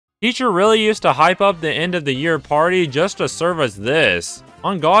Teacher really used to hype up the end of the year party just to serve us this.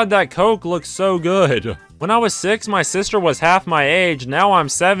 On God, that Coke looks so good. When I was 6, my sister was half my age, now I'm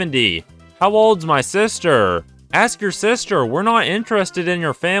 70. How old's my sister? Ask your sister, we're not interested in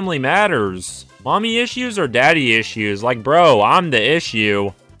your family matters. Mommy issues or daddy issues? Like bro, I'm the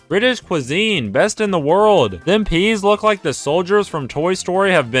issue. British cuisine, best in the world. Them peas look like the soldiers from Toy Story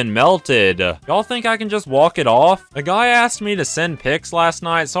have been melted. Y'all think I can just walk it off? A guy asked me to send pics last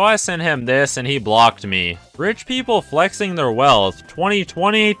night, so I sent him this and he blocked me. Rich people flexing their wealth.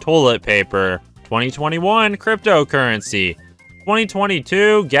 2020, toilet paper. 2021, cryptocurrency.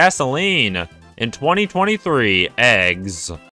 2022, gasoline. In 2023, eggs.